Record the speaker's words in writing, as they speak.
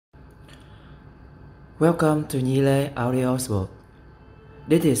Welcome to 𝐿 Audiobook.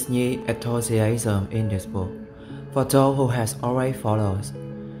 This is 𝐿 enthusiasm in this book. For those who has already followed,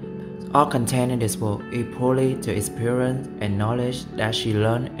 all content in this book is purely the experience and knowledge that she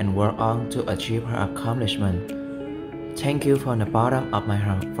learned and worked on to achieve her accomplishment. Thank you from the bottom of my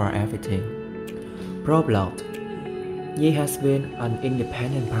heart for everything. Prologue. 𝐿 has been an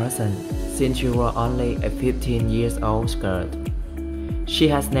independent person since she was only a 15-year-old girl. She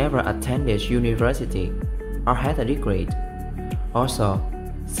has never attended university or had a degree. Also,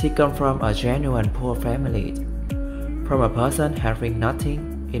 she comes from a genuine poor family. From a person having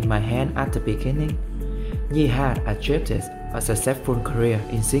nothing in my hand at the beginning, 𝐿 had achieved a successful career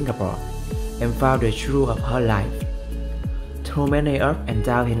in Singapore and found the truth of her life. Through many ups and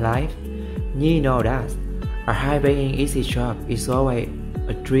downs in life, 𝐿 knows that a high-paying easy job is always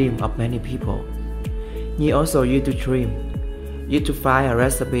a dream of many people. 𝐿 also used to dream to find a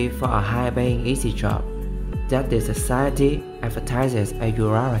recipe for a high-paying easy job that the society advertises as you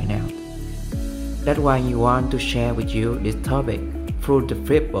are right now. That's why you want to share with you this topic through the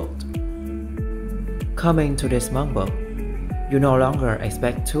flip book. Coming to this month book, you no longer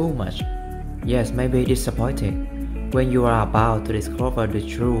expect too much. Yes, maybe disappointed when you are about to discover the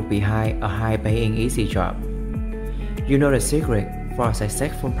truth behind a high-paying easy job. You know the secret for a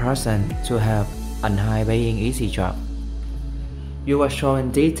successful person to have a high-paying easy job. You will show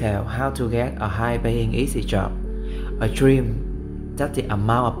in detail how to get a high-paying easy job, a dream that the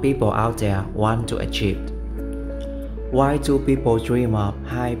amount of people out there want to achieve. Why do people dream of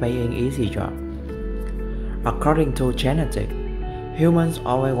high-paying easy job? According to genetics, humans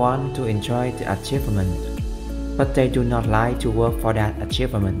always want to enjoy the achievement, but they do not like to work for that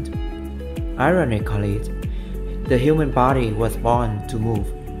achievement. Ironically, the human body was born to move.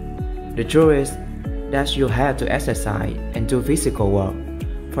 The truth is that you have to exercise and do physical work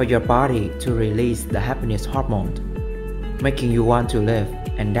for your body to release the happiness hormone, making you want to live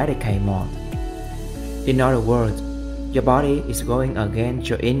and dedicate more. In other words, your body is going against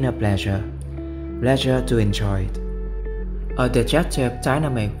your inner pleasure to enjoy it. A digestive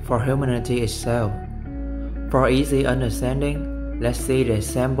dynamic for humanity itself. For easy understanding, let's see the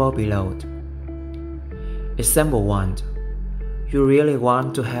example below. Example 1. You really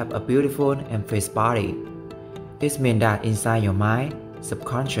want to have a beautiful and fit body. It means that inside your mind,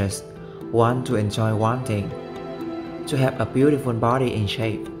 subconscious, want to enjoy one thing, to have a beautiful body in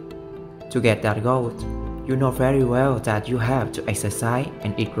shape. To get that goal, you know very well that you have to exercise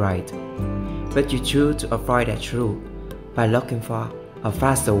and eat right. But you choose to avoid that truth by looking for a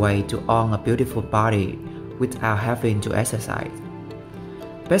faster way to own a beautiful body without having to exercise.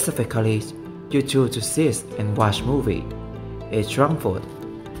 Specifically, you choose to sit and watch movies, eat junk food,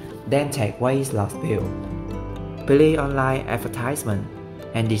 then take weight loss pills, believe online advertisement,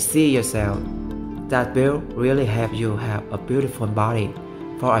 and deceive yourself that will really help you have a beautiful body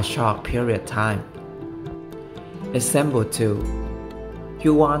for a short period of time. Example 2.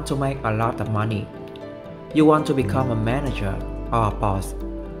 You want to make a lot of money. You want to become a manager or a boss,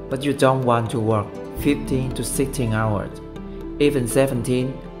 but you don't want to work 15 to 16 hours, even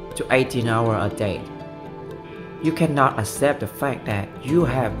 17 to 18 hours a day. You cannot accept the fact that you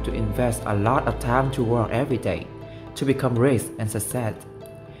have to invest a lot of time to work every day to become rich and success.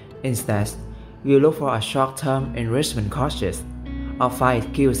 Instead, you look for a short-term enrichment courses or find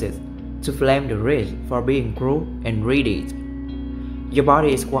excuses to blame the rich for being cruel and greedy. Your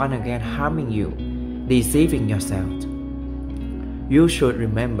body is once again harming you, deceiving yourself. You should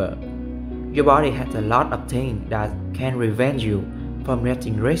remember, your body has a lot of things that can prevent you from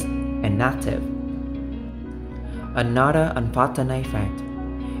getting rich and active. Another unfortunate fact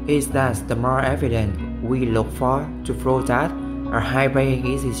is that the more evidence we look for to prove that a high-paying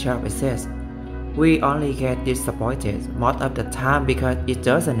easy job exists, we only get disappointed most of the time because it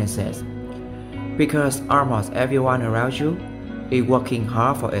doesn't exist. Because almost everyone around you is working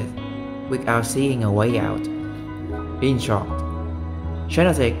hard for it without seeing a way out. In short,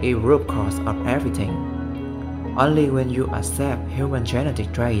 genetics is root cause of everything. Only when you accept human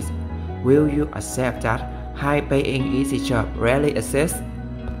genetic traits will you accept that high-paying easy job rarely exists.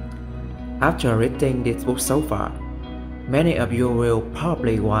 After reading this book so far, many of you will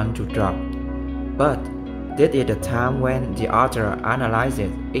probably want to drop. But this is the time when the author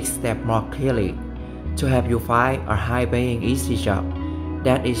analyzes each step more clearly to help you find a high-paying easy job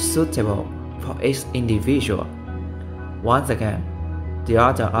that is suitable for each individual. Once again, the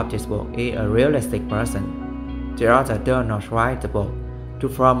author of this book is a realistic person. The author does not write the book to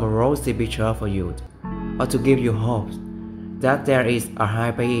form a rosy picture for you, or to give you hope that there is a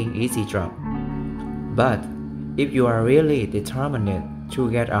high-paying easy job. But if you are really determined to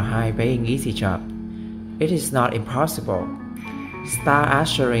get a high-paying easy job, It is not impossible. Start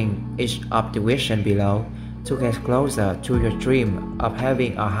answering each of the questions below to get closer to your dream of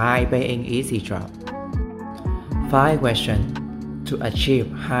having a high-paying easy job. 5 questions to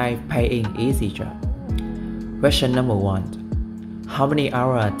achieve high-paying easy job. Question number 1. How many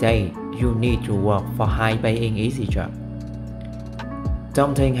hours a day you need to work for high-paying easy job?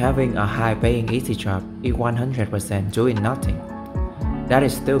 Don't think having a high-paying easy job is 100% doing nothing. That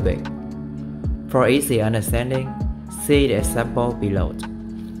is stupid. For easy understanding, see the example below.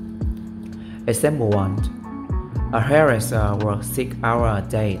 Example 1. A hairdresser works 6 hours a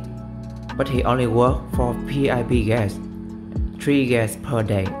day, but he only works for 𝐵𝐈𝐵𝐆𝐇, 3 guests per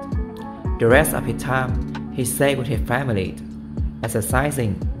day. The rest of his time, he stays with his family,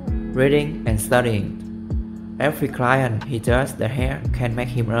 exercising, reading, and studying. Every client he does the hair can make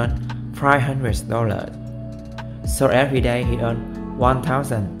him earn $500. So every day he earns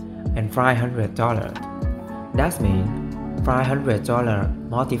 $1,500. That means $500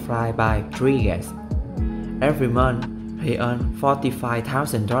 multiplied by 3 guests. Every month he earns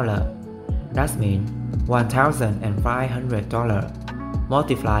 $45,000. That means $1,500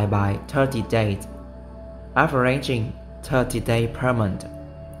 multiplied by 30 days, averaging 30 days per month.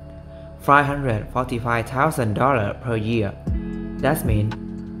 $545,000 per year. That means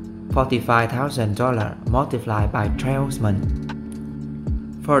 $45,000 multiplied by 12 months.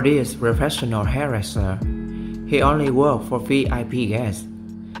 For this professional hairdresser, he only works for 𝐵𝐈𝐵𝐆𝐇.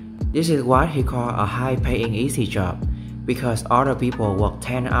 This is what he calls a high-paying easy job, because other people work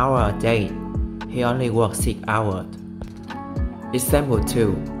 10 hours a day. He only works 6 hours. Example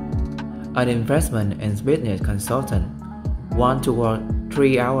 2. An investment and business consultant wants to work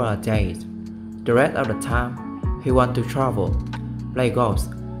 3 hours a day. The rest of the time, he wants to travel, play golf,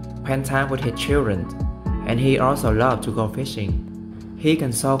 spend time with his children, and he also loves to go fishing. He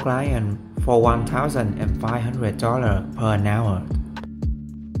consults clients for $1,500 per hour.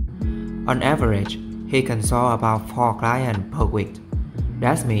 On average, he consults about 4 clients per week.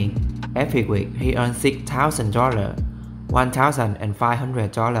 That means every week he earns $6,000,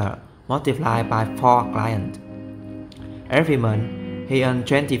 $1,500 multiplied by 4 clients. Every month, he earns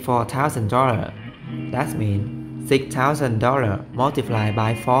 $24,000. That means $6,000 multiplied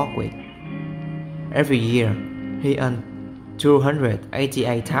by 4 weeks. Every year, he earns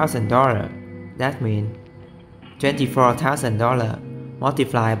 $288,000. That means $24,000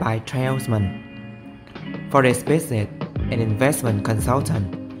 multiplied by 12 months. For this business and investment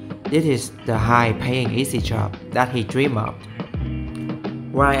consultant, this is the high-paying easy job that he dreamed of.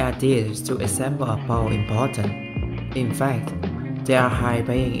 Why are these 2 examples above important? In fact, they are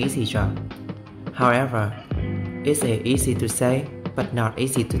high-paying easy jobs. However, it's easy to say but not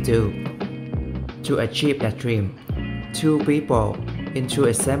easy to do. To achieve that dream, 2 people in 2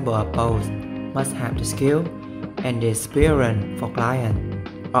 examples above must have the skill and the experience for client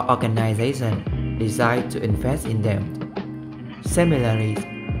or organization decide to invest in them. Similarly,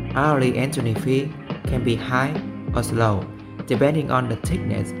 hourly entry fee can be high or low depending on the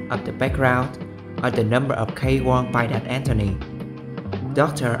thickness of the background or the number of cases worn by that attorney.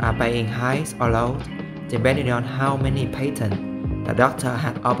 Doctors are paying high or low depending on how many patients the doctor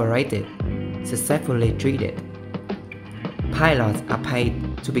has operated, successfully treated. Pilots are paid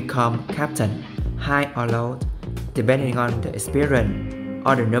to become captain, high or low, depending on the experience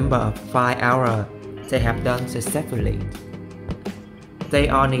or the number of flight hours they have done successfully. They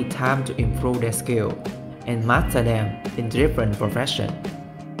all need time to improve their skill and master them in different professions.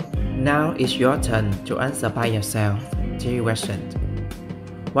 Now it's your turn to answer by yourself 3 questions.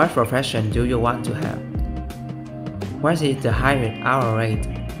 What profession do you want to have? What is the highest hour rate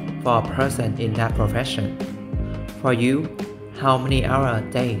for a person in that profession? For you, how many hours a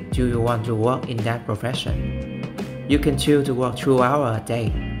day do you want to work in that profession? You can choose to work 2 hours a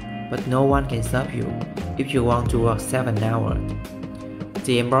day, but no one can stop you if you want to work 7 hours.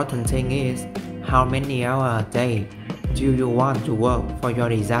 The important thing is, how many hours a day do you want to work for your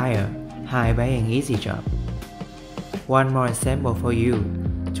desired high-paying easy job? One more example for you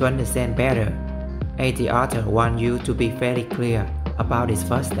to understand better, as the author wants you to be very clear about this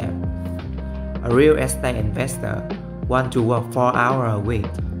first step. A real estate investor wants to work 4 hours a week.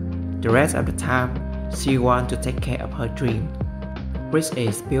 The rest of the time, she wants to take care of her dream, which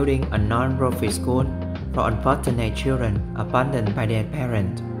is building a non-profit school for unfortunate children abandoned by their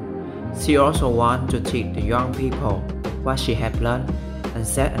parents. She also wants to teach the young people what she has learned and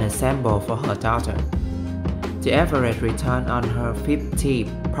set an example for her daughter. The average return on her 50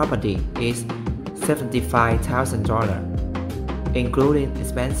 property is $75,000, including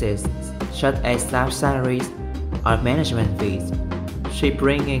expenses such as staff salaries or management fees. She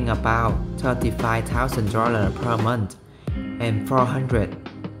bringing about $35,000 per month and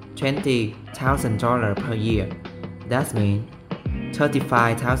 $420,000 per year. That means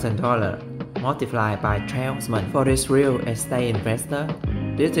 $35,000 multiplied by 12 months. For this real estate investor,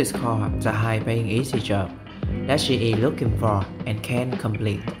 this is called the high-paying easy job that she is looking for and can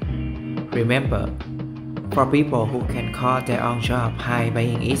complete. Remember, for people who can call their own job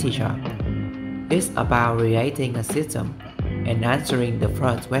high-paying easy job, it's about creating a system and answering the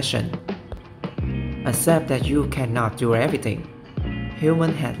first question. Accept that you cannot do everything.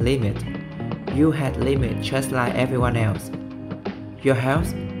 Humans have limits. You have limits just like everyone else. Your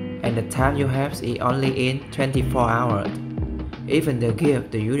health and the time you have is only in 24 hours. Even the gift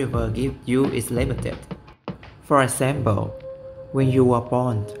the universe gives you is limited. For example, when you were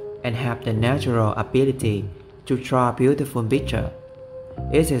born and have the natural ability to draw a beautiful picture,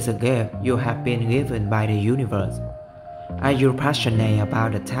 it is a gift you have been given by the universe. Are you passionate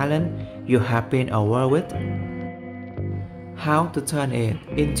about the talent you have been awarded with? How to turn it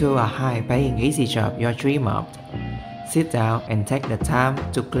into a high-paying easy job you dream of? Sit down and take the time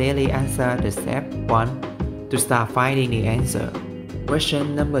to clearly answer the step 1 to start finding the answer.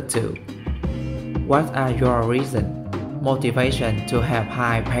 Question number 2. What are your reasons, motivation to have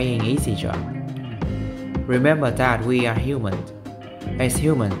high-paying easy job? Remember that we are human. As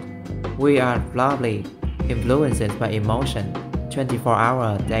humans, we are largely influenced by emotion 24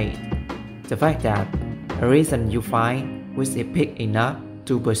 hours a day. The fact that a reason you find which is big enough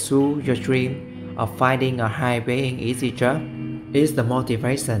to pursue your dream of finding a high-paying easy job is the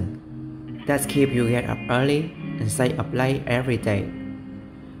motivation that keeps you get up early and stay up late every day.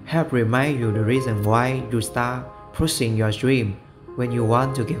 Help remind you the reason why you start pushing your dream when you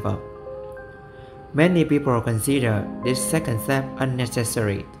want to give up. Many people consider this second step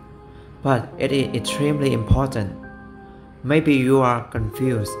unnecessary, but it is extremely important. Maybe you are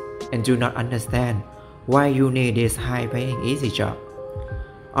confused and do not understand why you need this high-paying easy job.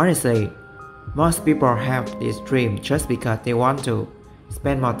 Honestly, most people have this dream just because they want to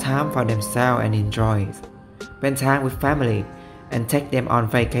spend more time for themselves and enjoy, spend time with family and take them on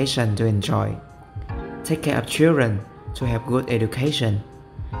vacation to enjoy, take care of children to have good education,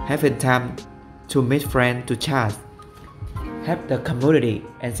 having time to meet friends to chat, help the community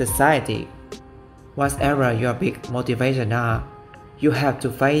and society. Whatever your big motivations are, you have to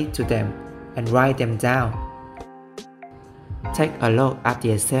face to them and write them down. Take a look at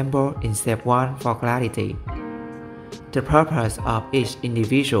the example in step 1 for clarity. The purpose of each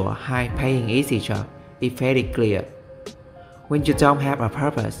individual high-paying easy job is very clear. When you don't have a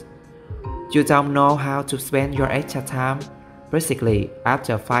purpose, you don't know how to spend your extra time. Basically,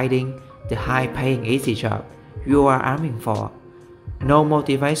 after finding the high-paying easy job you are aiming for, no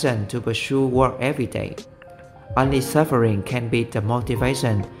motivation to pursue work every day. Only suffering can be the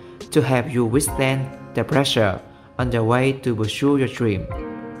motivation to help you withstand the pressure on the way to pursue your dream.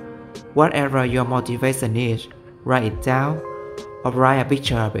 Whatever your motivation is, write it down or write a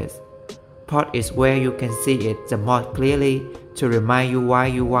picture of it. Put it where you can see it the most clearly to remind you why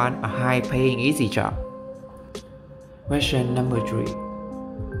you want a high-paying easy job. Question number 3.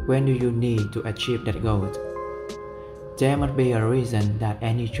 When do you need to achieve that goal? There must be a reason that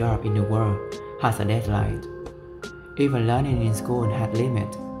any job in the world has a deadline. Even learning in school has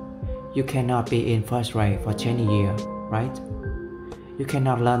limits. You cannot be in first grade for 20 years, right? You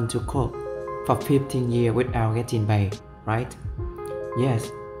cannot learn to cook for 15 years without getting paid, right?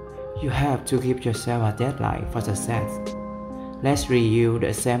 Yes, you have to give yourself a deadline for success. Let's review the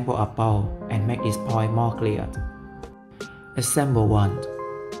example of both and make this point more clear. Example 1.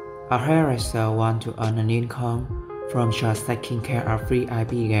 A hairdresser wants to earn an income from just taking care of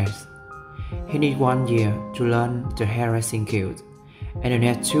VIP guests. He needs 1 year to learn the hairdressing skills, and the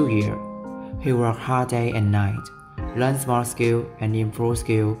next 2 years, he works hard day and night, learns more skills and improve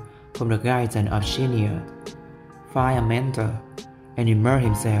skills from the guidance of seniors, find a mentor, and immerse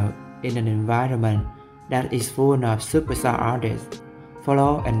himself in an environment that is full of superstar artists.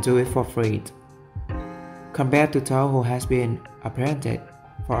 Follow and do it for free. Compared to those who has been apprenticed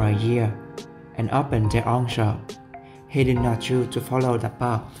for a year and opened their own shop, he did not choose to follow the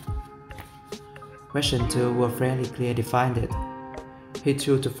path. Question 2 was fairly clearly defined. He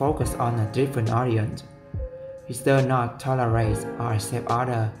chose to focus on a different audience. He does not tolerate or accept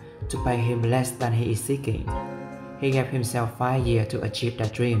others to pay him less than he is seeking. He gave himself 5 years to achieve the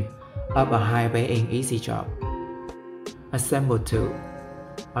dream of a high-paying easy job. Example 2.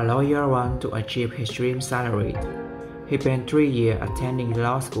 A lawyer wants to achieve his dream salary. He spent 3 years attending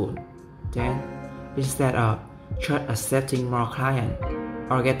law school. Then, instead of just accepting more clients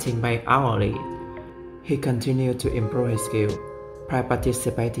or getting paid hourly, he continued to improve his skills, by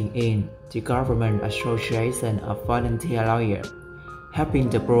participating in the Government Association of Volunteer Lawyers, helping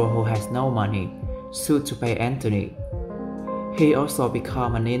the poor who has no money, sued to pay Anthony. He also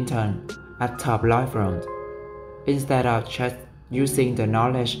became an intern at top law firm. Instead of just using the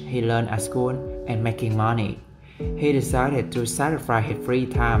knowledge he learned at school and making money, he decided to sacrifice his free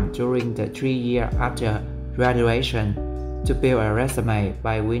time during the 3 years after graduation to build a resume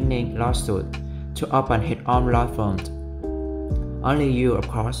by winning lawsuits to open his own law firm. Only you, of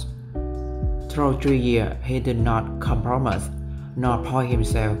course. Through 3 years, he did not compromise nor point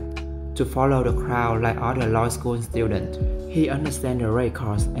himself to follow the crowd like other law school students. He understands the right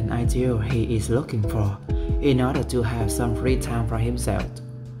cause and ideal he is looking for in order to have some free time for himself.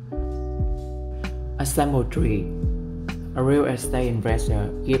 Example 3. A real estate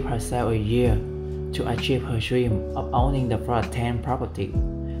investor gives herself a year to achieve her dream of owning the first 10 properties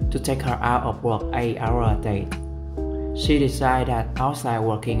to take her out of work 8 hours a day. She decided that outside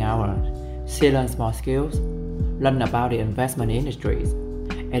working hours, she learns more skills, learn about the investment industries,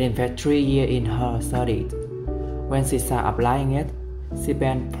 and invest 3 years in her studies. When she started applying it, she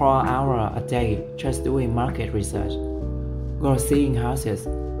spent 4 hours a day just doing market research, go seeing houses,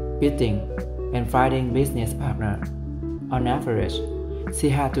 bidding, and finding business partners. On average, she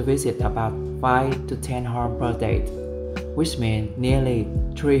had to visit about 5 to 10 homes per day, which means nearly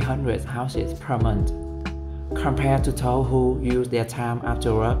 300 houses per month. Compared to those who use their time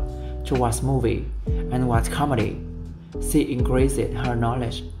after work to watch movies and watch comedy, she increases her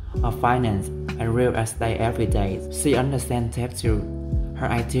knowledge of finance and real estate every day. She understands texture, her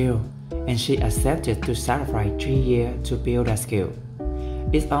ideal, and she accepted to sacrifice 3 years to build a skill.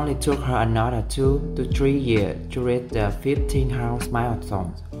 It only took her another 2 to 3 years to reach the 15-house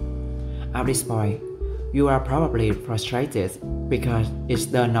milestone. At this point, you are probably frustrated because it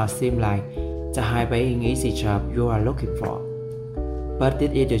does not seem like the high-paying easy job you are looking for. But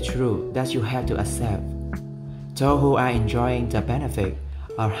it is the truth that you have to accept. Those who are enjoying the benefit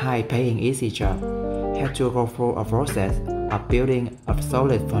of high-paying easy job have to go through a process of building a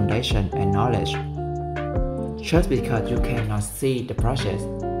solid foundation and knowledge. Just because you cannot see the process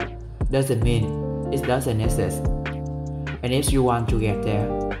doesn't mean it doesn't exist. And if you want to get there,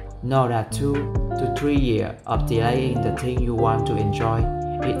 know that 2 to 3 years of delaying the thing you want to enjoy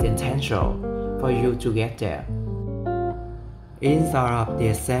is intentional for you to get there. In sort of the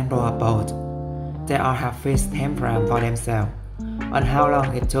example above, they all have fixed time frame for themselves on how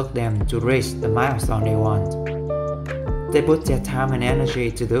long it took them to reach the milestone they want. They put their time and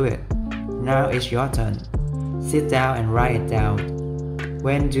energy to do it. Now it's your turn. Sit down and write it down.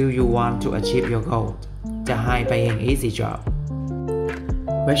 When do you want to achieve your goal? The high-paying easy job.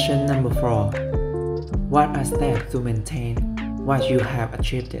 Question number 4. What are steps to maintain what you have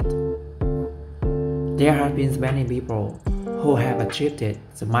achieved? There have been many people who have achieved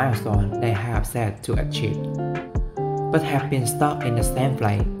the milestone they have set to achieve, but have been stuck in the same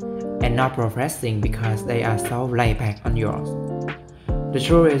place and not progressing because they are so laid back on yours. The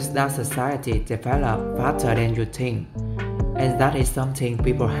truth is that society develops faster than you think, and that is something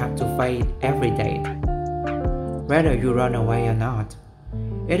people have to face every day. Whether you run away or not,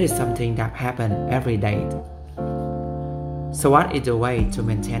 it is something that happens every day. So what is the way to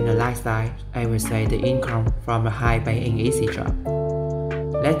maintain the lifestyle, I will say the income from a high-paying easy job?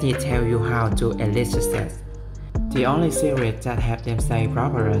 Let me tell you how to elite success. The only secret that helps them stay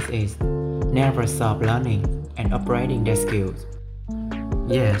prosperous is never stop learning and upgrading their skills.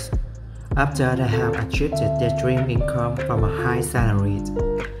 Yes, after they have achieved their dream income from a high salary,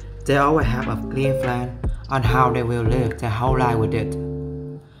 they always have a clear plan on how they will live their whole life with it.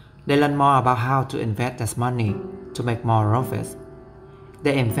 They learn more about how to invest that money to make more profits.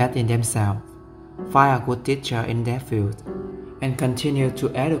 They invest in themselves, find a good teacher in their field, and continue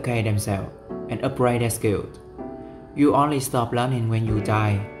to educate themselves and upgrade their skills. You only stop learning when you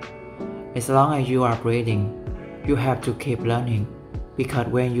die. As long as you are breathing, you have to keep learning, because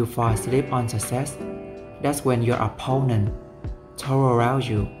when you fall asleep on success, that's when your opponent, those around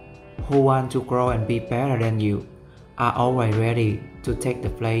you, who want to grow and be better than you, are always ready to take the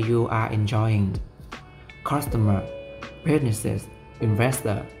place you are enjoying. Customers, businesses,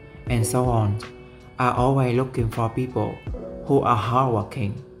 investors, and so on are always looking for people who are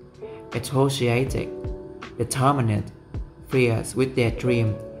hardworking, enthusiastic, determined, fierce with their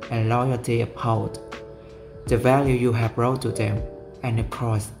dream, and loyalty uphold. The value you have brought to them, and of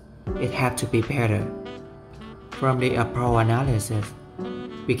course, it has to be better. From the approach analysis,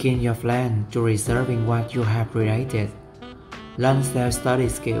 begin your plan to reserving what you have created. Learn self-study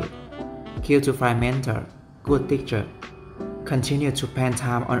skills. Kill to find mentor, good teacher. Continue to spend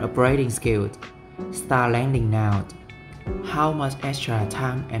time on upgrading skills. Start learning now. How much extra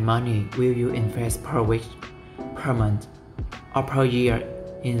time and money will you invest per week, per month, or per year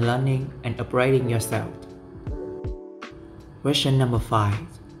in learning and upgrading yourself? Question number 5.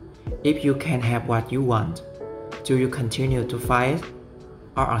 If you can't have what you want, do you continue to fight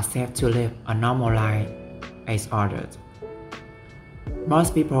or accept to live a normal life as ordered?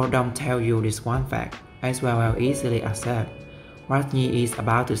 Most people don't tell you this one fact, as well as easily accept what 𝐸 is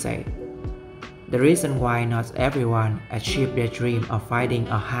about to say. The reason why not everyone achieves their dream of finding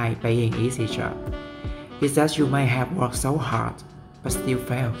a high-paying easy job is that you may have worked so hard but still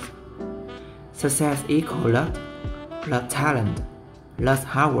fail. Success equals luck, plus talent, plus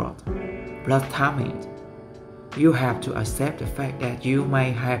hard work, plus timing. You have to accept the fact that you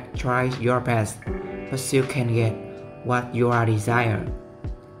may have tried your best but still can't get what you are desired.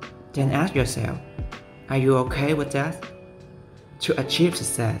 Then ask yourself, are you okay with that? To achieve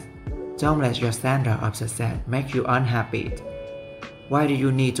success, don't let your standard of success make you unhappy. Why do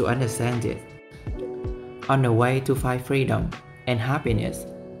you need to understand it? On the way to find freedom and happiness,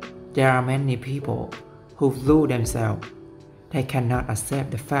 there are many people who lose themselves. They cannot accept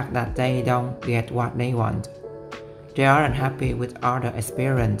the fact that they don't get what they want. They are unhappy with other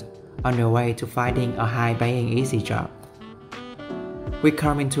experience on the way to finding a high-paying easy job. We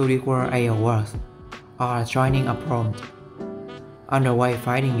come into the world as a work or joining a prompt. On the way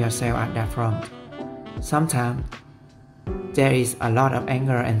finding yourself at that front, sometimes there is a lot of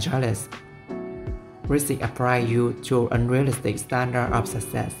anger and jealousy, which apply you to unrealistic standard of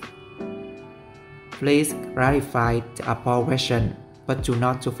success. Please clarify the above question, but do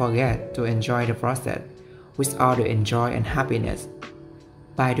not to forget to enjoy the process with all the joy and happiness.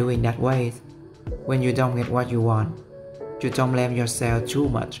 By doing that way, when you don't get what you want, you don't blame yourself too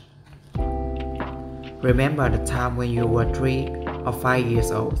much. Remember the time when you were 3 or 5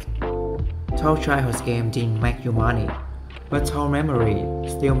 years old. Total childhood game didn't make you money, but total memory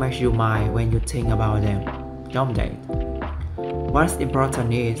still makes you mine when you think about them, don't they? What's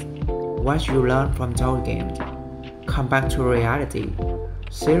important is what you learn from those games. Come back to reality.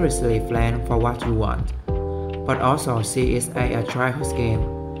 Seriously plan for what you want, but also see it as a childhood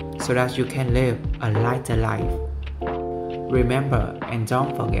game so that you can live a lighter life. Remember and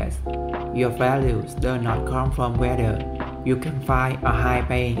don't forget, your values do not come from whether you can find a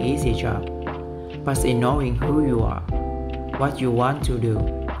high-paying easy job, but in knowing who you are, what you want to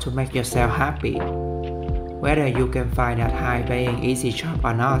do to make yourself happy. Whether you can find that high-paying easy job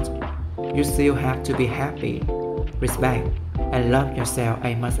or not, you still have to be happy, respect, and love yourself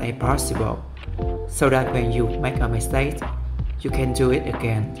as much as possible, so that when you make a mistake, you can do it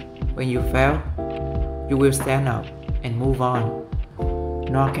again. When you fail, you will stand up and move on.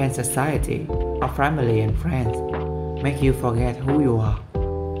 Nor can society or family and friends make you forget who you are.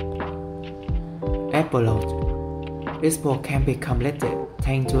 Epilogue. This book can be completed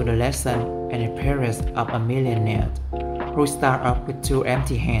thanks to the lesson and experience of a millionaire who started off with 2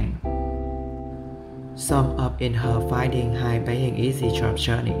 empty hands. Summed up in her finding high-paying easy job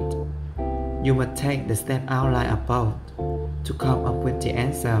journey. You must take the step outlined above to come up with the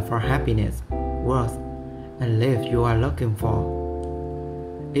answer for happiness, worth, and life you are looking for.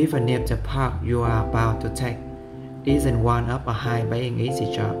 Even if the path you are about to take isn't one of a high-paying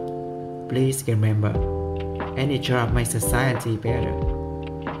easy job, please remember, any job makes society better.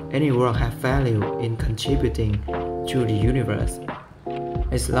 Any work has value in contributing to the universe.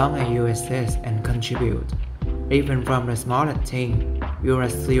 As long as you exist and contribute, even from the smallest thing, you are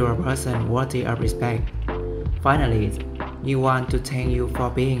still a person worthy of respect. Finally, we want to thank you for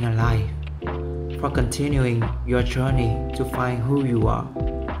being alive, for continuing your journey to find who you are,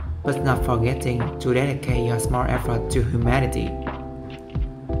 but not forgetting to dedicate your small effort to humanity.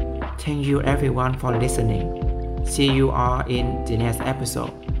 Thank you everyone for listening. See you all in the next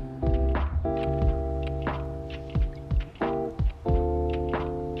episode.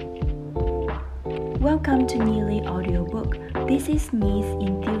 Welcome to 𝐸 Audiobook. This is Mi's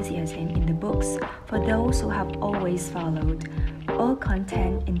enthusiasm in the books for those who have always followed. All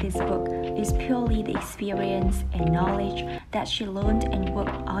content in this book is purely the experience and knowledge that she learned and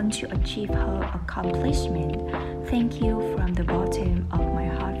worked on to achieve her accomplishment. Thank you from the bottom of my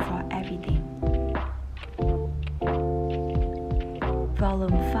heart for everything.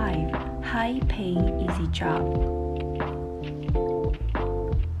 Volume 5. High-Paying Easy Job.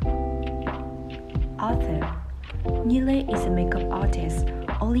 Author. 𝐸 is a makeup artist.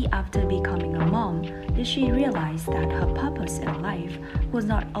 Only after becoming a mom did she realize that her purpose in life was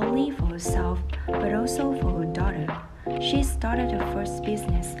not only for herself but also for her daughter. She started her first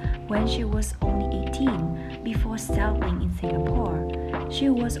business when she was only 18 before settling in Singapore. She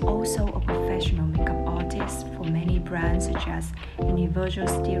was also a professional makeup artist. artist for many brands such as Universal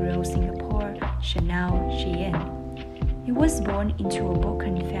Studios Singapore, Chanel, Shein. He was born into a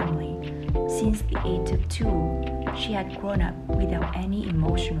broken family. Since the age of 2, she had grown up without any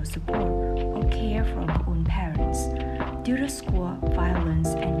emotional support or care from her own parents. Due to school violence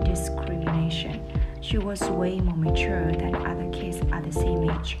and discrimination, she was way more mature than other kids at the same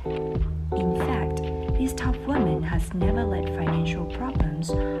age. In fact, this tough woman has never let financial problems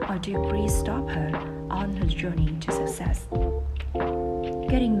or degrees stop her on her journey to success.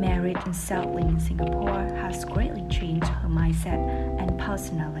 Getting married and settling in Singapore has greatly changed her mindset and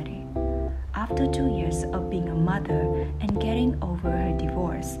personality. After 2 years of being a mother and getting over her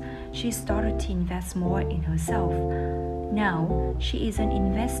divorce, she started to invest more in herself. Now, she is an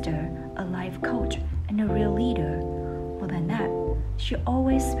investor, a life coach, and a real leader. More than that, she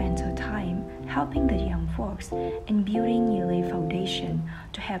always spends her time helping the young folks and building 𝐿 Foundation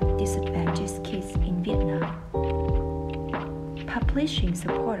to help disadvantaged kids in Vietnam. Publishing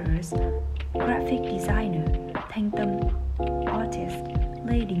supporters, graphic designer, Thanh Tâm, artist,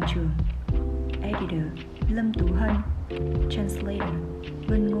 Lê Đình Trường, editor, Lâm Tú Hân, translator,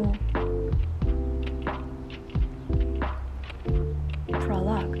 Vân Ngô.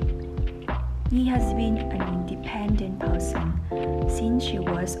 Prologue. Nhi has been an independent person since she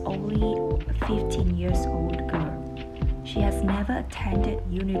was only a 15 years old girl. She has never attended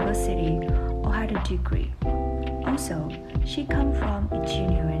university or had a degree. Also, she comes from a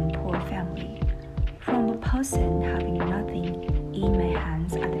genuine poor family. From a person having nothing in my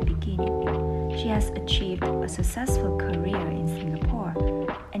hands at the beginning, she has achieved a successful career in Singapore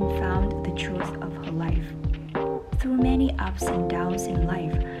and found the truth of her life. Through many ups and downs in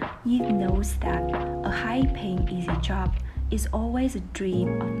life, Nhi knows that a high-paying, easy job is always a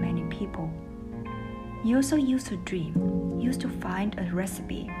dream of many people. You also used to find a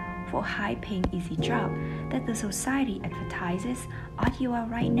recipe for a high-paying, easy job that the society advertises as you are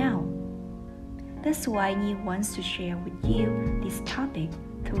right now. That's why Nhi wants to share with you this topic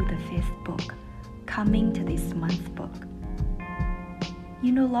through the 5th book, coming to this month's book.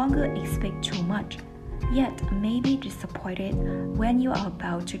 You no longer expect too much, yet may be disappointed when you are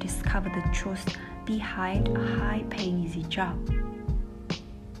about to discover the truth behind a high-paying, easy job.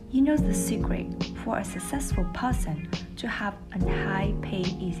 You know the secret for a successful person to have a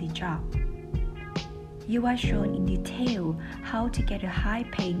high-paying, easy job. You are shown in detail how to get a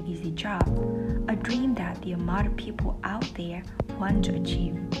high-paying, easy job, a dream that the amount of people out there want to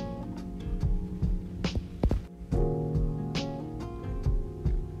achieve.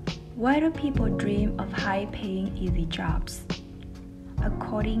 Why do people dream of high-paying, easy jobs?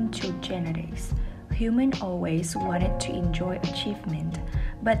 According to genetics, humans always wanted to enjoy achievement,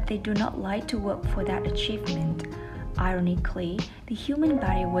 but they do not like to work for that achievement. Ironically, the human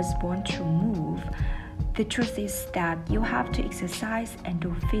body was born to move. The truth is that you have to exercise and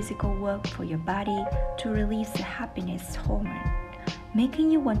do physical work for your body to release the happiness hormone,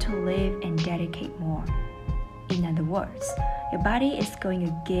 making you want to live and dedicate more. In other words, your body is going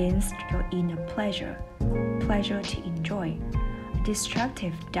against your inner pleasure to enjoy, a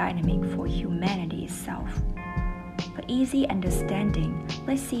destructive dynamic for humanity itself. For easy understanding,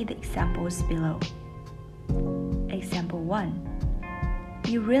 let's see the examples below. Example 1.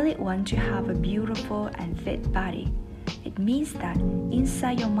 You really want to have a beautiful and fit body. It means that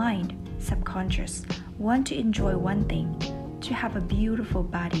inside your mind, subconscious, want to enjoy one thing, to have a beautiful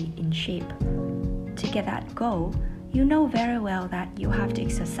body in shape. To get that goal, you know very well that you have to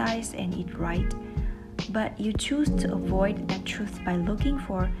exercise and eat right, but you choose to avoid that truth by looking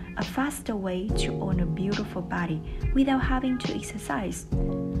for a faster way to own a beautiful body without having to exercise.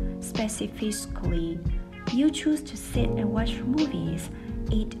 Specifically, you choose to sit and watch movies,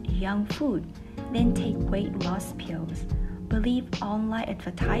 eat junk food, then take weight loss pills, believe online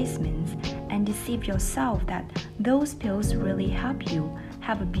advertisements, and deceive yourself that those pills really help you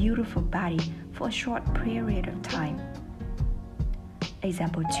have a beautiful body for a short period of time.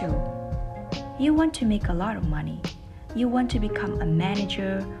 Example 2. You want to make a lot of money. You want to become a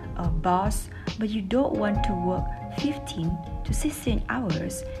manager or boss, but you don't want to work 15 to 16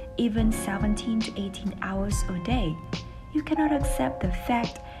 hours, even 17 to 18 hours a day. You cannot accept the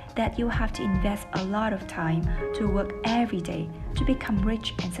fact that you have to invest a lot of time to work every day to become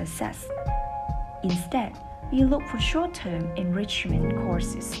rich and success. Instead, you look for short-term enrichment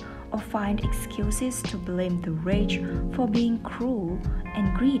courses or find excuses to blame the rich for being cruel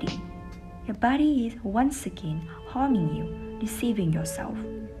and greedy. Your body is once again harming you, deceiving yourself.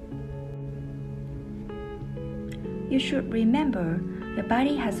 You should remember, your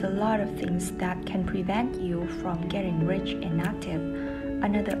body has a lot of things that can prevent you from getting rich and active,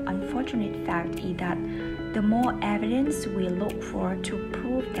 Another unfortunate fact is that the more evidence we look for to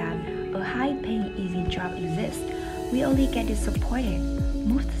prove that a high-paying easy job exists, we only get disappointed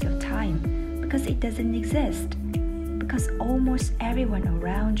most of the time because it doesn't exist. Because almost everyone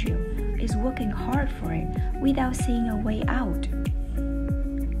around you is working hard for it without seeing a way out.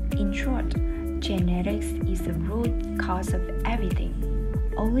 In short, genetics is the root cause of everything.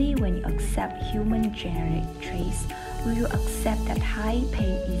 Only when you accept human genetic traits will you accept that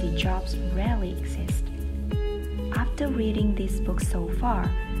high-paying easy jobs rarely exist. After reading this book so far,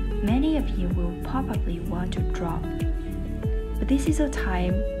 many of you will probably want to drop. But this is a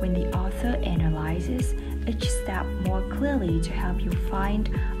time when the author analyzes each step more clearly to help you find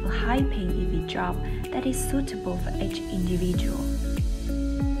a high-paying easy job that is suitable for each individual.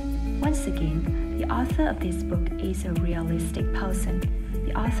 Once again, the author of this book is a realistic person.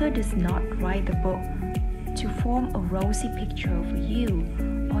 The author does not write the book to form a rosy picture of you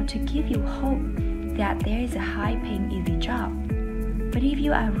or to give you hope that there is a high-paying easy job. But if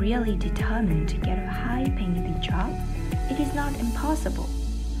you are really determined to get a high-paying easy job, it is not impossible.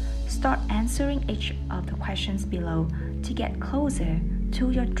 Start answering each of the questions below to get closer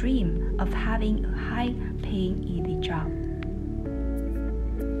to your dream of having a high-paying easy job.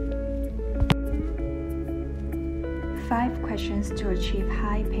 5 questions to achieve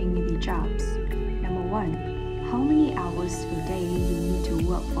high-paying easy jobs. Number 1. How many hours per day you need to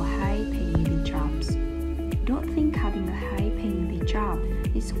work for high-paying easy jobs? Don't think having a high-paying easy job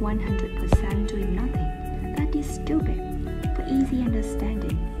is 100% doing nothing. That is stupid. For easy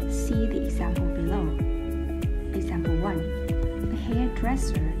understanding, see the example below. Example 1. A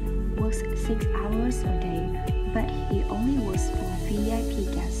hairdresser works 6 hours a day, but he only works for VIP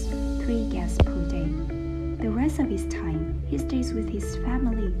guests 3 guests per day. The rest of his time, he stays with his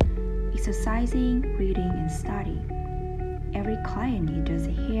family, exercising, reading, and studying. Every client he does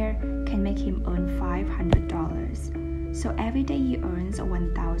hair can make him earn $500. So every day he earns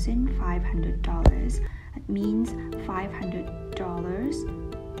 $1,500. That means $500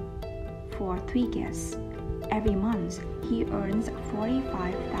 for 3 guests. Every month he earns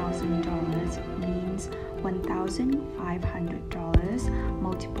 $45,000, means $1,500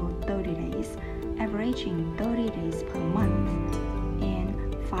 multiple 30 days, averaging 30 days per month, and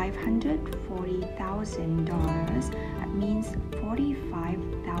 $540,000, that means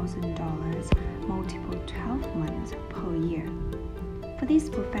 $45,000 multiple 12 months per year. For this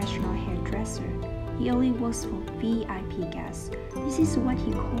professional hairdresser, he only works for VIP guests. This is what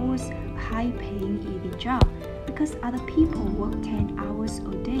he calls a high-paying easy job because other people work 10 hours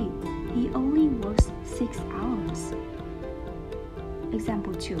a day. He only works 6 hours.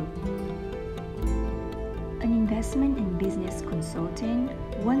 Example 2. An investment and business consultant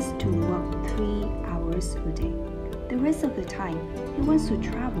wants to work 3 hours a day. The rest of the time, he wants to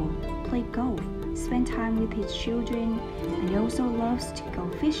travel, play golf, spend time with his children, and he also loves to go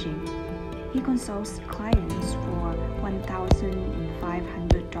fishing. He consults clients for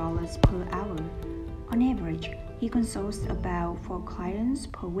 $1,500 per hour. On average, he consults about 4 clients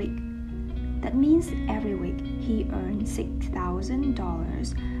per week. That means every week he earns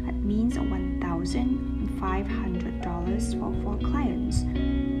 $6,000. That means $1,500 for 4 clients.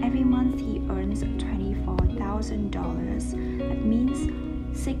 Every month he earns $24,000. That means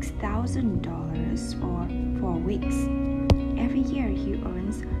 $6,000 for 4 weeks. Every year he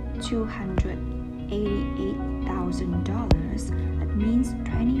earns $288,000. That means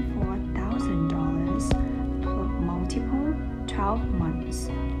 $24,000 per multiple 12 months.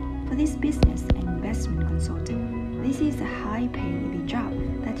 For this business and investment consultant, this is a high-paying job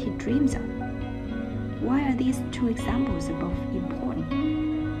that he dreams of. Why are these 2 examples above important?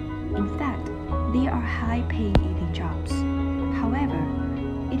 In fact, they are high-paying jobs. However,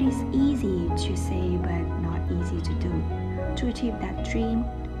 it is easy to say but not easy to do. To achieve that dream,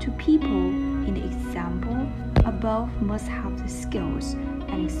 2 people in the example above must have the skills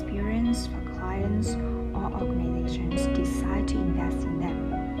and experience for clients or organizations decide to invest in them.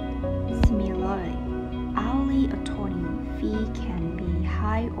 Similarly, hourly attorney fee can be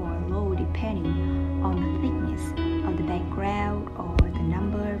high or low depending on the thickness of the background or the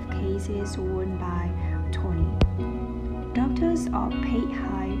number of cases won by attorney. Doctors are paid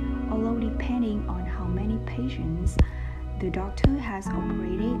high or low depending on how many patients the doctor has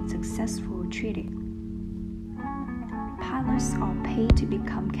operated, successfully treated. Pilots are paid to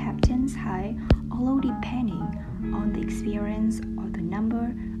become captains high or low depending on the experience or the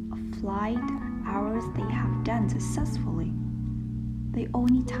number of flight hours they have done successfully. They all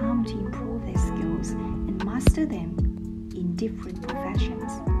need time to improve their skills and master them in different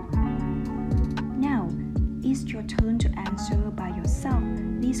professions. Now, it's your turn to answer by yourself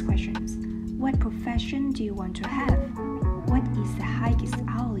these questions. What profession do you want to have? What is the highest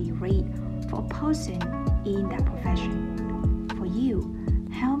hourly rate for a person in that profession? For you,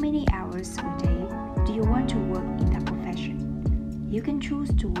 how many hours a day do you want to work in that profession? You can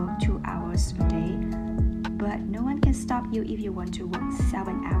choose to work 2 hours a day, but no one can stop you if you want to work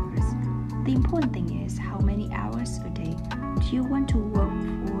 7 hours. The important thing is how many hours a day do you want to work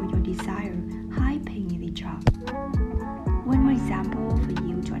for your desired high-paying job. One more example for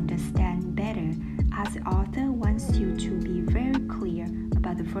you to understand better, as the author wants you to be very clear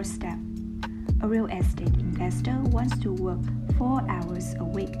about the first step. A real estate investor wants to work 4 hours a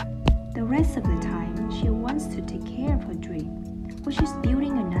week. The rest of the time, she wants to take care of her dream, which is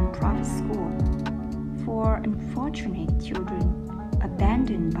building a non-profit school for unfortunate children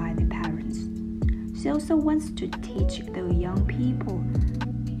abandoned by their parents. She also wants to teach the young people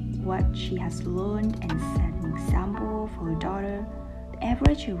what she has learned and set an example for her daughter. The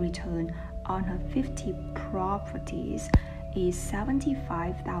average return on her 50 properties is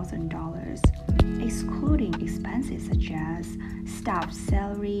 $75,000, excluding expenses such as staff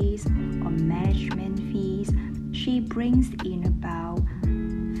salaries or management fees. She brings in about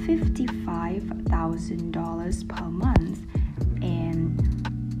 $55,000 per month and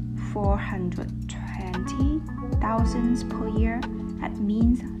 $420,000 per year. That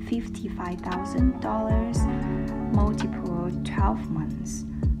means $55,000 multiple 12 months.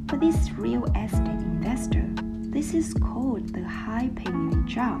 For this real estate investor, this is called the high-paying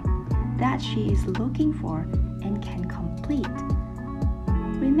job that she is looking for and can complete.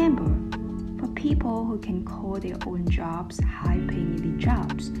 Remember, for people who can call their own jobs high-paying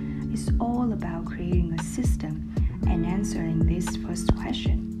jobs, it's all about creating a system and answering this first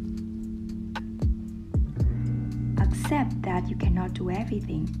question. Accept that you cannot do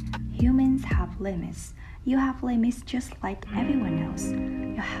everything. Humans have limits. You have limits just like everyone else.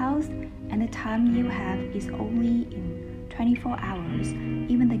 Your health and the time you have is only in 24 hours.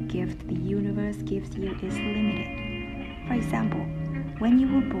 Even the gift the universe gives you is limited. For example, when you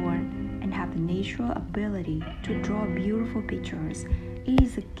were born and have the natural ability to draw beautiful pictures, it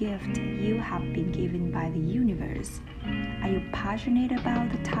is a gift you have been given by the universe. Are you passionate about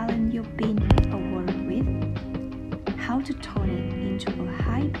the talent you've been awarded with? How to turn it into a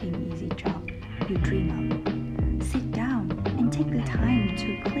high-paying easy job you dream of. Sit down and take the time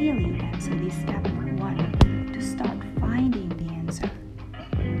to clearly answer this step 1 to start finding the answer.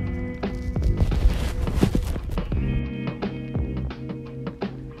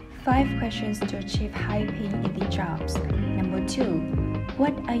 Five questions to achieve high-paying easy jobs. Number 2.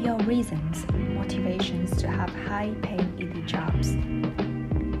 What are your reasons, motivations to have high-paying easy jobs?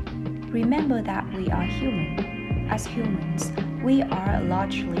 Remember that we are human. As humans, we are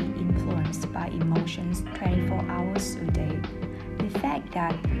largely influenced by emotions 24 hours a day. The fact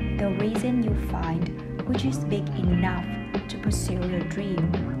that the reason you find, which is big enough to pursue your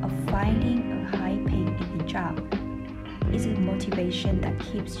dream of finding a high-paying job, is a motivation that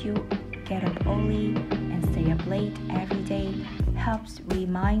keeps you get up early and stay up late every day, helps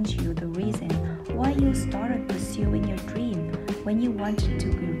remind you the reason why you started pursuing your dream when you wanted to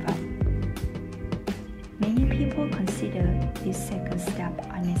give up. Many people consider this second step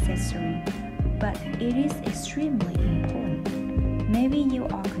unnecessary, but it is extremely important. Maybe you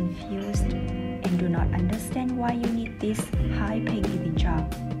are confused and do not understand why you need this high-paying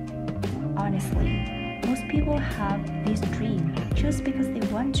job. Honestly, most people have this dream just because they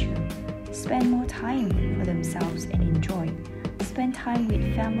want to. Spend more time for themselves and enjoy. Spend time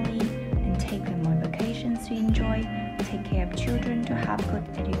with family and take them on vacations to enjoy. Take care of children to have good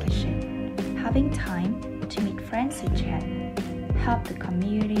education. Having time to meet friends to chat. Help the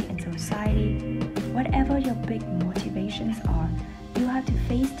community and society. Whatever your big motivations are, you have to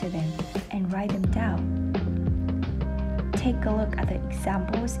face to them and write them down. Take a look at the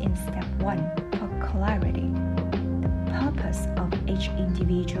examples in step 1 for clarity. The purpose of each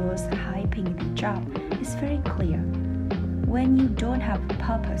individual's high-paying job is very clear. When you don't have a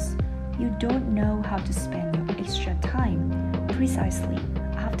purpose, you don't know how to spend your extra time. Precisely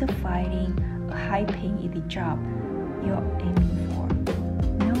after finding a high-paying job you're aiming for,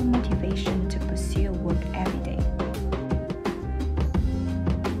 no motivation to pursue work every day.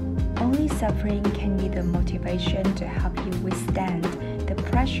 Only suffering can be the motivation to help you withstand the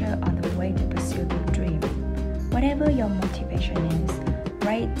pressure on the way to pursue your dream. Whatever your motivation is,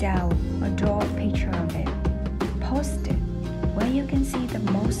 write down or draw a picture of it. Post it where you can see the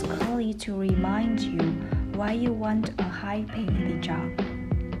most clearly to remind you why you want a high-paying job.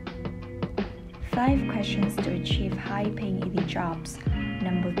 5 questions to achieve high-paying jobs.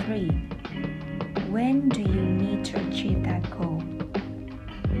 Number 3. when do you need to achieve that goal?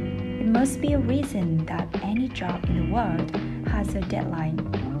 It must be a reason that any job in the world has a deadline.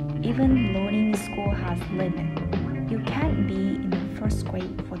 Even learning in school has limit. You can't be in the first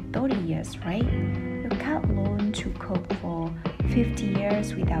grade for 30 years, right? You can't learn to cook for 50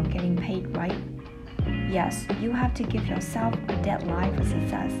 years without getting paid, right? Yes, you have to give yourself a deadline for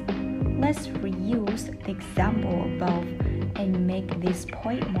success. Let's reuse the example above and make this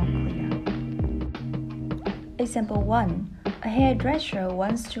point more clear. Example 1. A hairdresser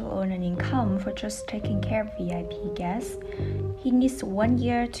wants to earn an income for just taking care of VIP guests. He needs 1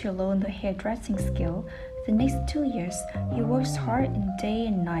 year to learn the hairdressing skill. The next 2 years, he works hard in day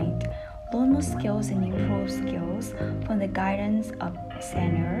and night, learn more skills and improve skills from the guidance of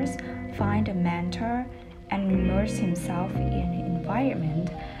seniors, find a mentor, and immerse himself in an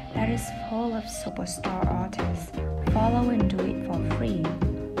environment that is full of superstar artists. Follow and do it for free.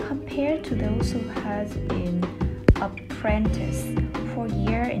 Compared to those who has been apprentice for a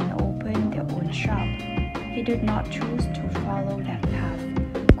year and opened their own shop, he did not choose to follow that path.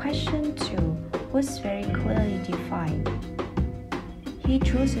 Question 2 was very clearly defined. He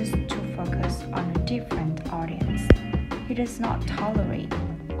chooses to focus on a different audience. He does not tolerate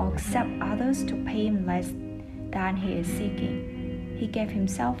or accept others to pay him less than he is seeking. He gave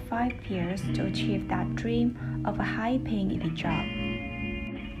himself 5 years to achieve that dream of a high-paying ED job.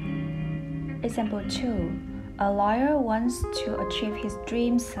 Example 2. A lawyer wants to achieve his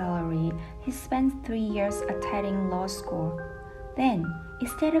dream salary. He spends 3 years attending law school. Then,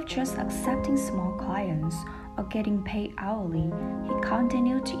 instead of just accepting small clients or getting paid hourly, he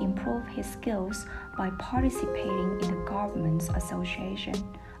continued to improve his skills by participating in the government's association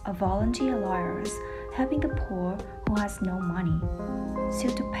of volunteer lawyers, helping the poor who has no money,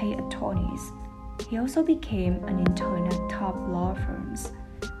 still to pay attorneys. He also became an intern at top law firms.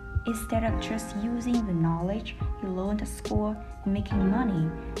 Instead of just using the knowledge he learned at school and making money,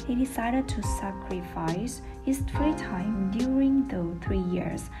 he decided to sacrifice his free time during the 3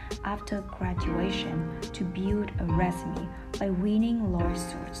 years after graduation to build a resume by winning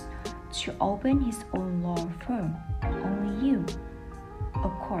lawsuits, to open his own law firm. Only you.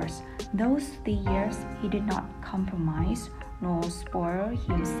 Of course, those 3 years he did not compromise nor spoil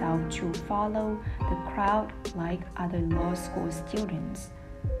himself to follow the crowd like other law school students.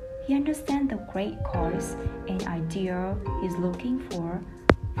 He understands the great cause and idea he's looking for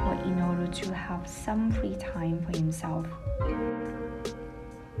in order to have some free time for himself.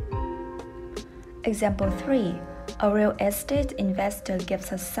 Example 3. A real estate investor gives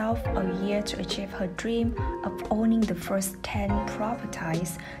herself a year to achieve her dream of owning the first 10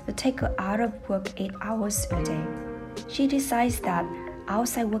 properties to take her out of work 8 hours a day. She decides that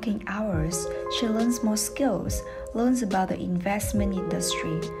outside working hours, she learns more skills, learns about the investment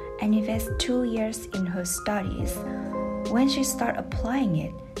industry, and invests 2 years in her studies. When she starts applying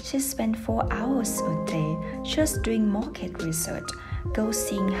it, she spends 4 hours a day just doing market research, go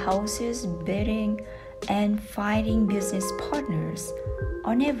seeing houses, bidding, and finding business partners.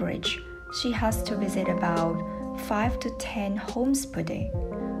 On average, she has to visit about 5 to 10 homes per day,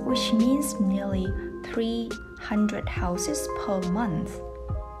 which means nearly 300 houses per month.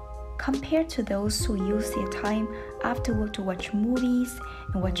 Compared to those who use their time after work to watch movies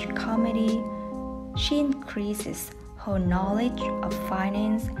and watch comedy, she increases her knowledge of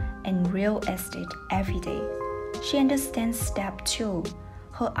finance and real estate every day. She understands step 2,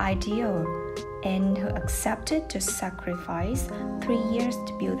 her ideal, and her accepted to sacrifice 3 years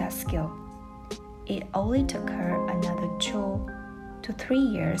to build that skill. It only took her another 2 to 3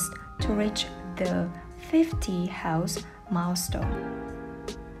 years to reach the 50 house milestone.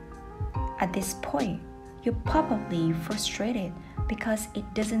 At this point, you're probably frustrated because it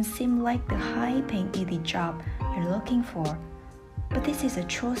doesn't seem like the high-paying ED job you're looking for. But this is a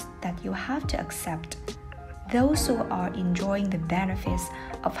truth that you have to accept. Those who are enjoying the benefits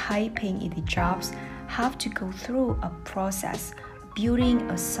of high-paying ED jobs have to go through a process of building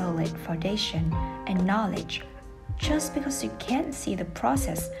a solid foundation and knowledge. Just because you can't see the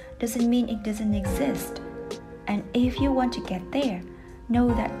process doesn't mean it doesn't exist. And if you want to get there, know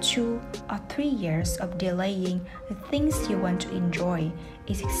that 2 or 3 years of delaying the things you want to enjoy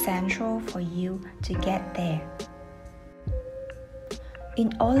is essential for you to get there.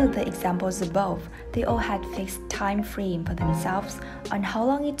 In all of the examples above, they all had fixed time frame for themselves on how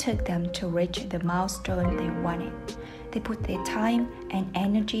long it took them to reach the milestone they wanted. They put their time and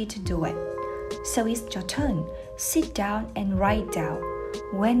energy to do it. So it's your turn. Sit down and write down.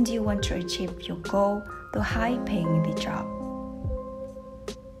 When do you want to achieve your goal, the high-paying ED job?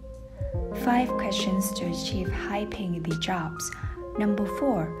 5 questions to achieve high-paying ED jobs. Number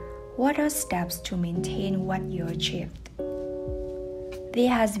 4. What are steps to maintain what you achieved? There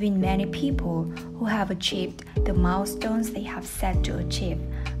has been many people who have achieved the milestones they have set to achieve,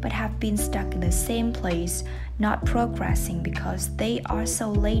 but have been stuck in the same place, not progressing because they are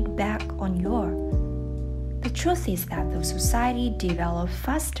so laid back on your. The truth is that the society develops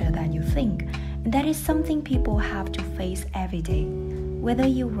faster than you think, and that is something people have to face every day. Whether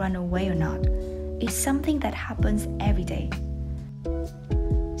you run away or not, it's something that happens every day.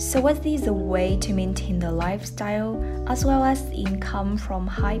 So what is the way to maintain the lifestyle as well as the income from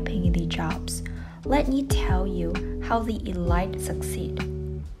high-paying jobs? Let me tell you how the elite succeed.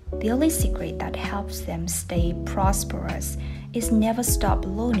 The only secret that helps them stay prosperous is never stop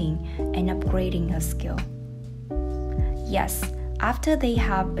learning and upgrading a skill. Yes, after they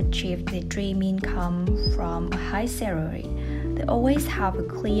have achieved their dream income from a high salary, they always have a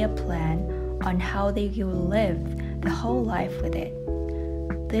clear plan on how they will live the whole life with it.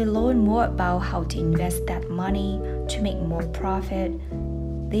 They learn more about how to invest that money to make more profit.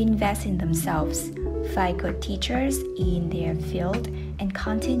 They invest in themselves, find good teachers in their field, and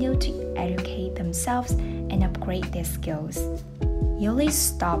continue to educate themselves and upgrade their skills. You only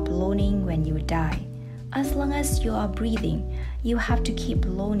stop learning when you die. As long as you are breathing, you have to keep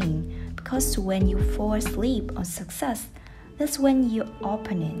learning, because when you fall asleep on success, that's when your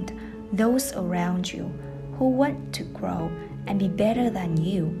opponent, those around you who want to grow and be better than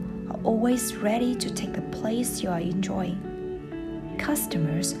you, are always ready to take the place you are enjoying.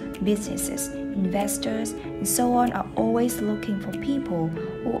 Customers, businesses, investors, and so on are always looking for people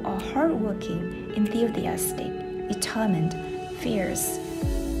who are hardworking, enthusiastic, determined, fierce,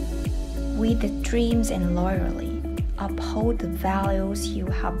 with the dreams and loyalty, uphold the values you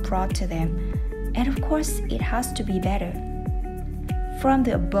have brought to them, and of course, it has to be better. From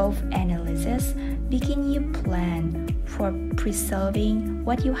the above analysis, begin your plan for preserving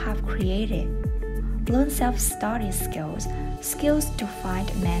what you have created. Learn self-study skills, skills to find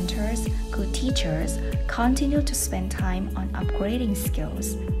mentors, good teachers, continue to spend time on upgrading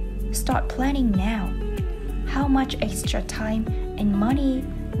skills. Start planning now. How much extra time and money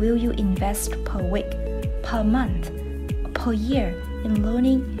will you invest per week, per month, per year in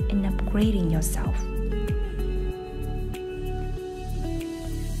learning and upgrading yourself?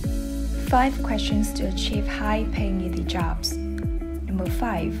 5 questions to achieve high-paying jobs. Number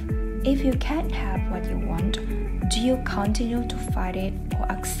 5. If you can't have what you want, do you continue to fight it or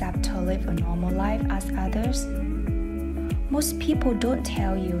accept to live a normal life as others? Most people don't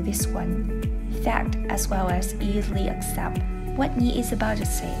tell you this one fact as well as easily accept what Yi is about to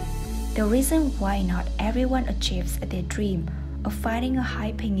say. The reason why not everyone achieves their dream of finding a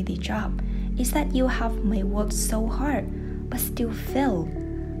high-paying job is that you have may work so hard but still fail.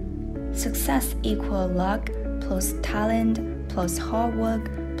 Success equals luck plus talent plus hard work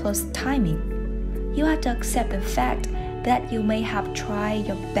plus timing. You have to accept the fact that you may have tried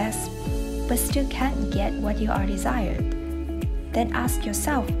your best but still can't get what you are desired. Then ask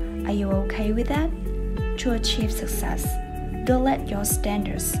yourself, are you okay with that? To achieve success, don't let your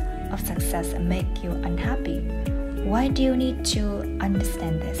standards of success make you unhappy. Why do you need to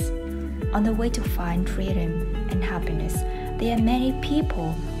understand this? On the way to find freedom and happiness, there are many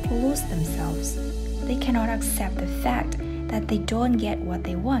people who lose themselves. They cannot accept the fact that they don't get what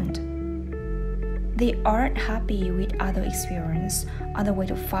they want. They aren't happy with other experience on the way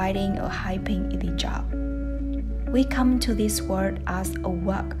to finding a high-paying job. We come to this world as a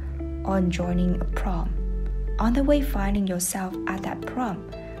work on joining a prom. On the way finding yourself at that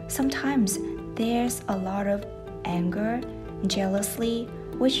prom, sometimes there's a lot of anger, jealousy,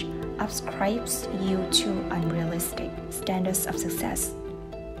 which ascribes you to unrealistic standards of success.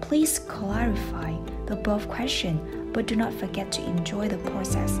 Please clarify the above question, but do not forget to enjoy the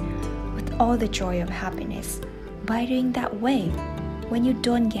process with all the joy of happiness. By doing that way, when you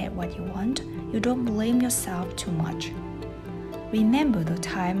don't get what you want, you don't blame yourself too much. Remember the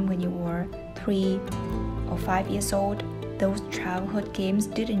time when you were 3 or 5 years old. Those childhood games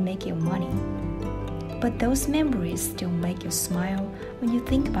didn't make you money, but those memories still make you smile when you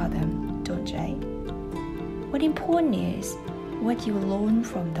think about them, don't they? What important is what you learn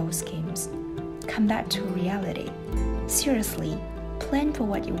from those games. Come back to reality. Seriously, plan for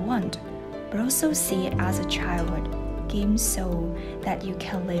what you want, but also see it as a childhood game so that you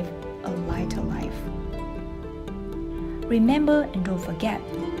can live a lighter life. Remember and don't forget,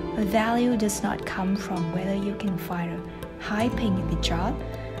 the value does not come from whether you can find a high-paying job,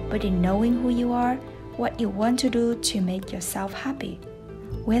 but in knowing who you are, what you want to do to make yourself happy.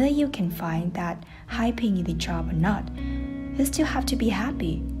 Whether you can find that high-paying job or not, you still have to be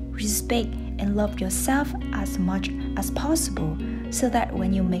happy, respect and love yourself as much as possible so that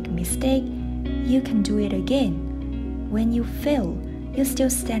when you make a mistake, you can do it again. When you fail, you still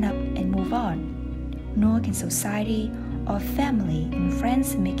stand up and move on. Nor can society or family and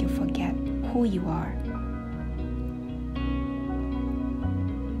friends make you forget who you are.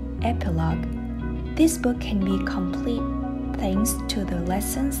 Epilogue. This book can be complete thanks to the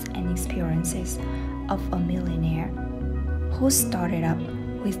lessons and experiences of a millionaire who started up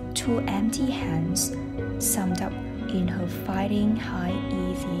with 2 empty hands, summed up in her fighting high,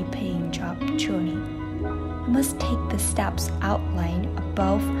 easy paying job journey. You must take the steps outlined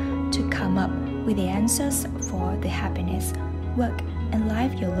above to come up with the answers for the happiness, work, and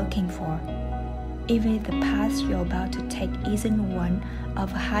life you're looking for. Even if the path you're about to take isn't one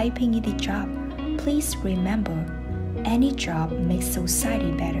of a high-paying job, please remember, any job makes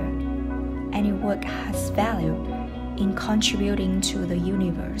society better. Any work has value in contributing to the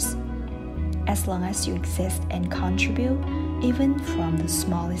universe. As long as you exist and contribute, even from the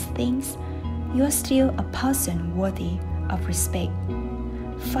smallest things, you are still a person worthy of respect.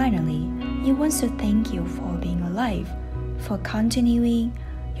 Finally, you want to thank you for being alive, for continuing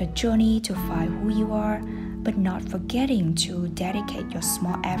your journey to find who you are, but not forgetting to dedicate your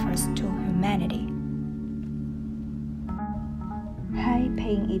small efforts to humanity.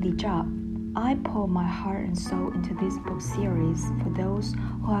 High-paying easy job. I pour my heart and soul into this book series for those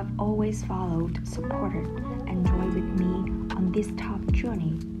who have always followed, supported, and joined with me on this tough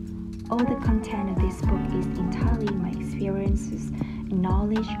journey. All the content of this book is entirely my experiences and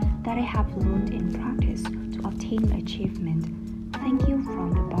knowledge that I have learned and practiced to obtain achievement. Thank you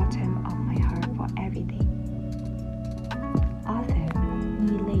from the bottom of my heart for everything. Author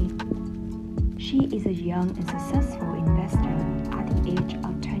𝐿. She is a young and successful investor at the age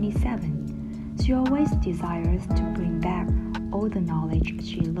of 27. She always desires to bring back all the knowledge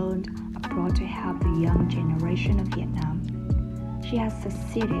she learned abroad to help the young generation of Vietnam. She has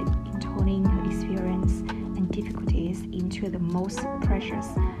succeeded in turning her experience and difficulties into the most precious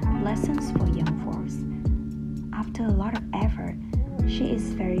lessons for young folks. After a lot of effort, she is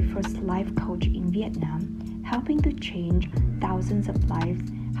the very first life coach in Vietnam, helping to change thousands of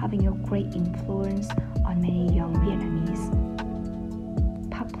lives, having a great influence on many young Vietnamese.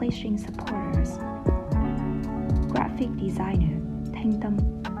 Publishing supporters: graphic designer Thanh Tâm,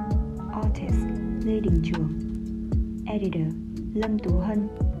 artist Lê Đình Trường, editor Lâm Tú Hân,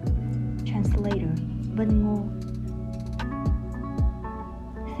 translator Vân Ngô.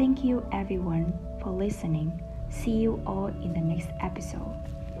 Thank you everyone for listening. See you all in the next episode.